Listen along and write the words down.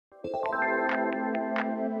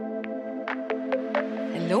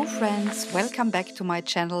Hello friends, welcome back to my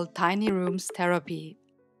channel Tiny Rooms Therapy.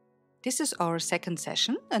 This is our second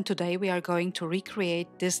session and today we are going to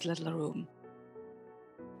recreate this little room.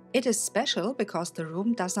 It is special because the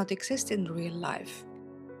room does not exist in real life.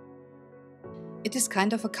 It is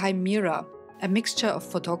kind of a chimera, a mixture of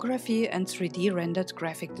photography and 3D rendered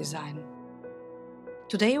graphic design.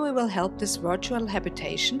 Today we will help this virtual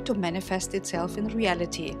habitation to manifest itself in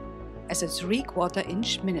reality as a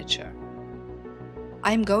 3/4-inch miniature.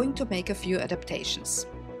 I am going to make a few adaptations.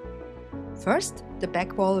 First, the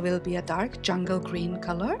back wall will be a dark jungle green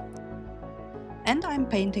color, and I'm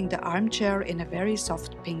painting the armchair in a very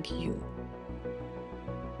soft pink hue.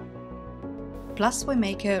 Plus we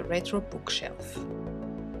make a retro bookshelf.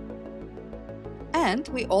 And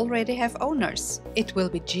we already have owners. It will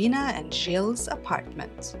be Gina and Gilles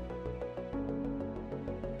Apartment.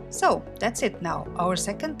 So, that's it now, our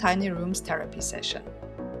second Tiny Rooms therapy session.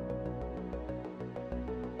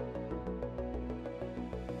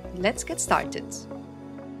 Let's get started.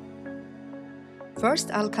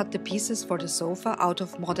 First, I'll cut the pieces for the sofa out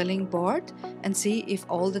of modeling board and see if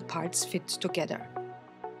all the parts fit together.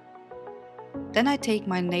 Then I take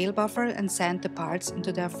my nail buffer and sand the parts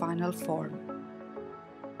into their final form.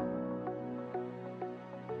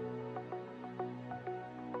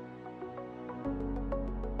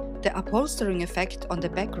 The upholstering effect on the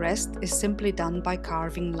backrest is simply done by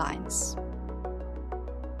carving lines.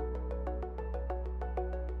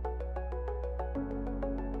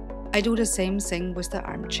 I do the same thing with the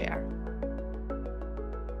armchair.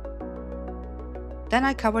 Then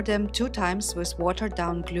I cover them 2 times with watered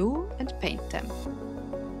down glue and paint them.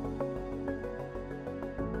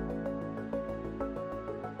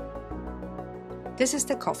 This is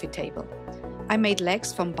the coffee table. I made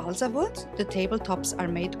legs from balsa wood. The tabletops are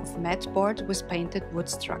made of matte board with painted wood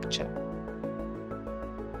structure.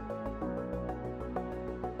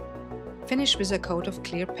 Finish with a coat of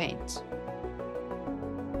clear paint.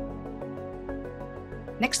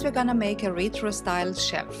 Next we're gonna make a retro-style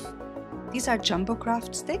shelf. These are jumbo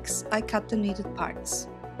craft sticks. I cut the needed parts.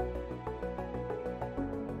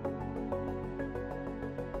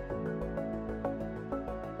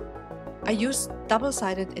 I used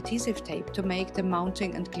double-sided adhesive tape to make the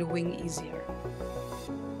mounting and gluing easier.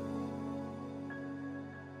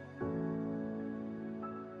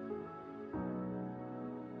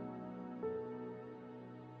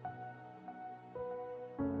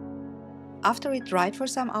 After it dried for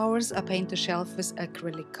some hours, I paint the shelf with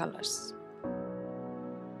acrylic colors.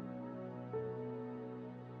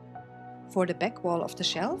 For the back wall of the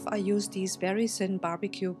shelf, I use these very thin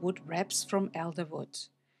barbecue wood wraps from elder wood.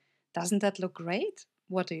 Doesn't that look great?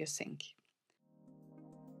 What do you think?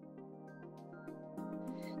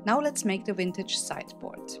 Now let's make the vintage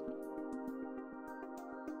sideboard.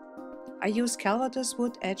 I use Calvados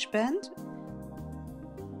wood edge band,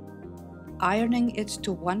 ironing it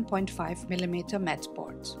to 1.5 mm matte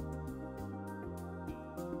board.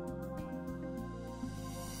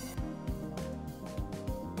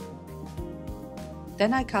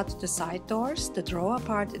 Then I cut the side doors, the drawer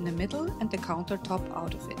part in the middle and the countertop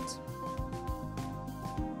out of it.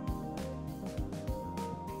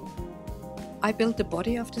 I built the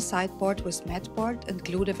body of the sideboard with matte board and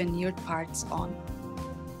glue the veneered parts on.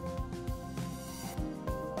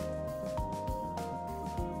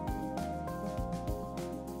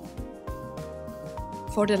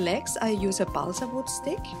 For the legs I use a balsa wood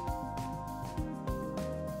stick.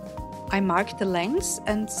 I mark the lengths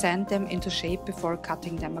and sand them into shape before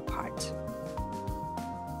cutting them apart.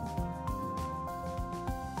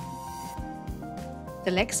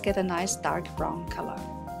 The legs get a nice dark brown color.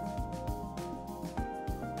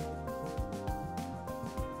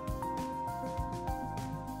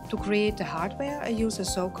 To create the hardware I use a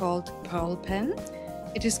so-called pearl pen.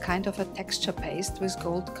 It is kind of a texture paste with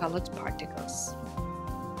gold-colored particles.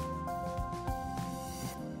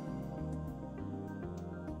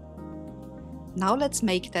 Now let's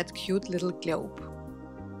make that cute little globe.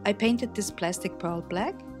 I painted this plastic pearl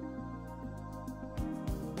black.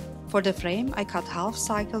 For the frame I cut half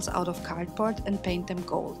cycles out of cardboard and paint them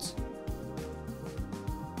gold.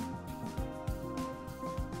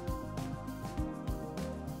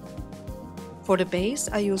 For the base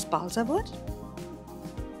I use balsa wood.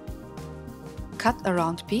 Cut a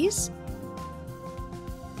round piece.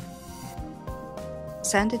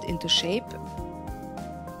 Sand it into shape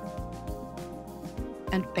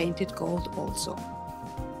and paint it gold also.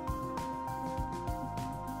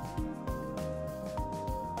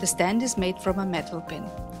 The stand is made from a metal pin.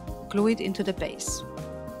 Glue it into the base.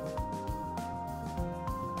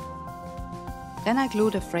 Then I glue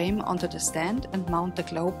the frame onto the stand and mount the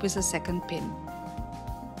globe with a second pin.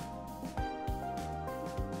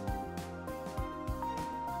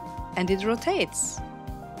 And it rotates!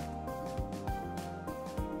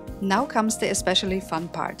 Now comes the especially fun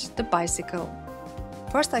part, the bicycle.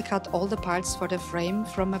 First I cut all the parts for the frame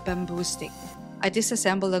from a bamboo stick. I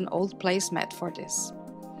disassembled an old placemat for this.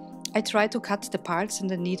 I try to cut the parts in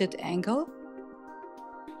the needed angle.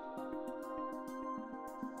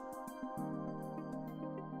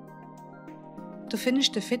 To finish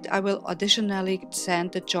the fit, I will additionally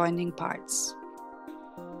sand the joining parts.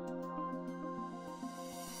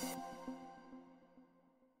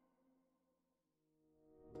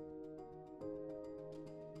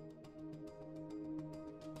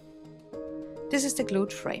 This is the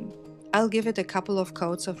glued frame. I'll give it a couple of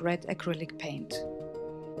coats of red acrylic paint.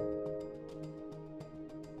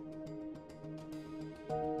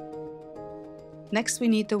 Next we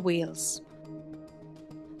need the wheels.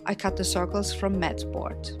 I cut the circles from mat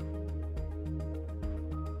board.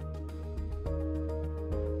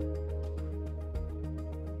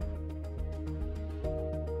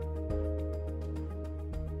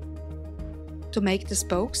 To make the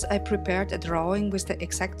spokes, I prepared a drawing with the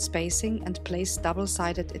exact spacing and placed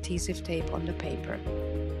double-sided adhesive tape on the paper.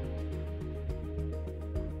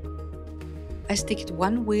 I sticked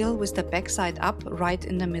one wheel with the backside up right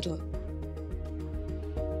in the middle.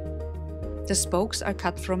 The spokes are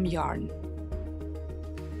cut from yarn.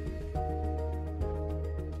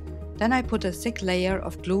 Then I put a thick layer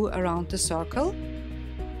of glue around the circle.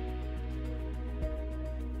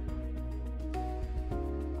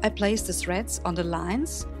 I place the threads on the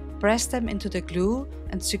lines, press them into the glue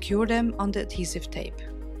and secure them on the adhesive tape.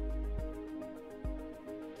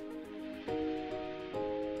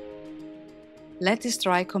 Let this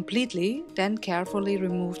dry completely, then carefully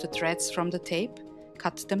remove the threads from the tape,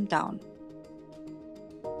 cut them down.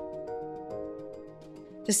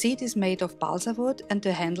 The seat is made of balsa wood and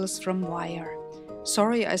the handles from wire.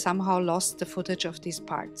 Sorry, I somehow lost the footage of these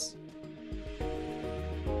parts.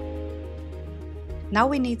 Now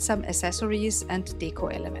we need some accessories and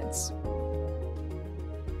deco elements.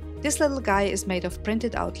 This little guy is made of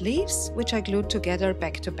printed out leaves, which I glued together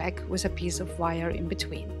back to back with a piece of wire in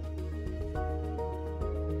between.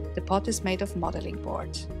 The pot is made of modeling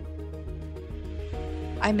board.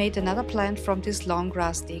 I made another plant from this long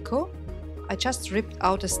grass deco. I just ripped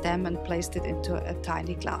out a stem and placed it into a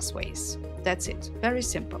tiny glass vase. That's it, very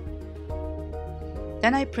simple.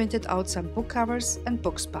 Then I printed out some book covers and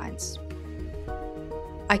book spines.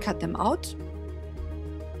 I cut them out,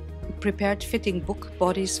 prepared fitting book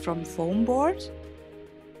bodies from foam board,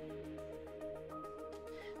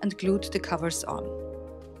 and glued the covers on.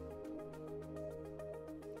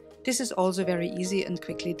 This is also very easy and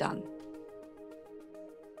quickly done.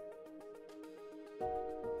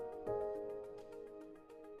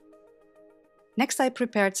 Next I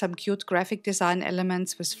prepared some cute graphic design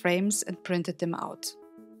elements with frames and printed them out.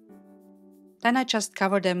 Then I just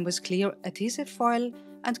covered them with clear adhesive foil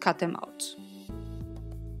and cut them out.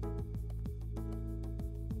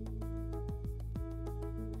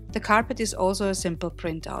 The carpet is also a simple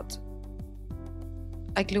printout.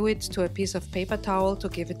 I glue it to a piece of paper towel to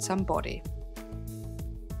give it some body.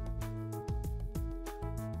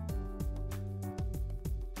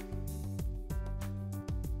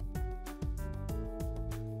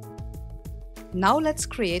 Now let's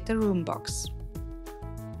create the room box.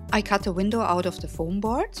 I cut a window out of the foam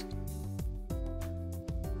board,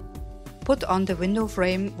 put on the window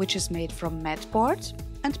frame, which is made from mat board,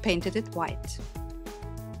 and painted it white.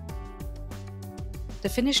 The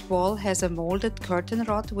finished wall has a molded curtain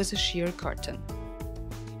rod with a sheer curtain.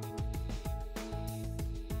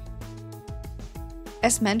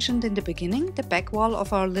 As mentioned in the beginning, the back wall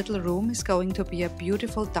of our little room is going to be a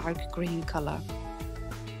beautiful dark green color.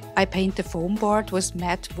 I paint the foam board with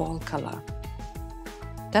matte wall color.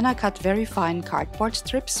 Then I cut very fine cardboard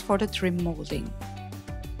strips for the trim molding.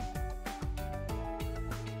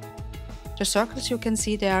 The circles you can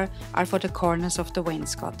see there are for the corners of the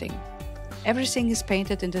wainscoting. Everything is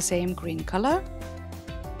painted in the same green color.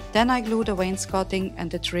 Then I glue the wainscoting and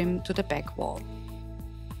the trim to the back wall.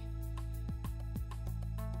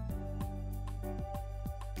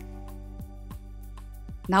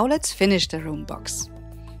 Now let's finish the room box.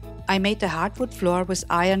 I made the hardwood floor with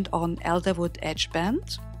ironed-on elderwood edge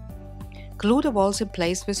band. Glue the walls in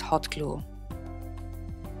place with hot glue.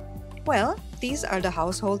 Well, these are the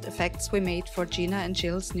household effects we made for Gina and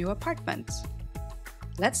Gilles' new apartment.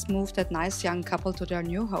 Let's move that nice young couple to their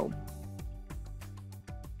new home.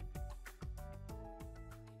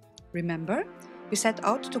 Remember, We set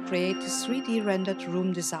out to create this 3D rendered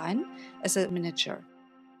room design as a miniature.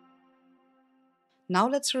 Now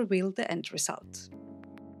let's reveal the end result.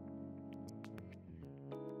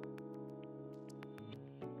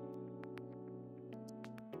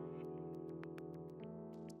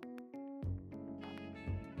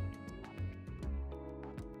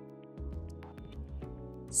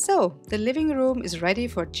 So, the living room is ready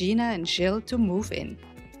for Gina and Gilles to move in.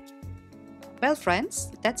 Well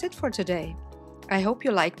friends, that's it for today. I hope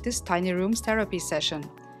you liked this Tiny Rooms therapy session.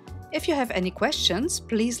 If you have any questions,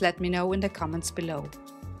 please let me know in the comments below.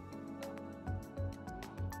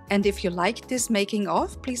 And if you liked this making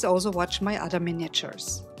of, please also watch my other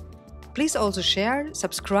miniatures. Please also share,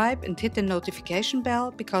 subscribe and hit the notification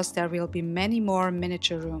bell because there will be many more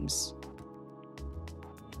miniature rooms.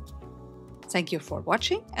 Thank you for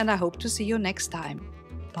watching and I hope to see you next time.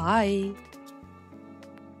 Bye!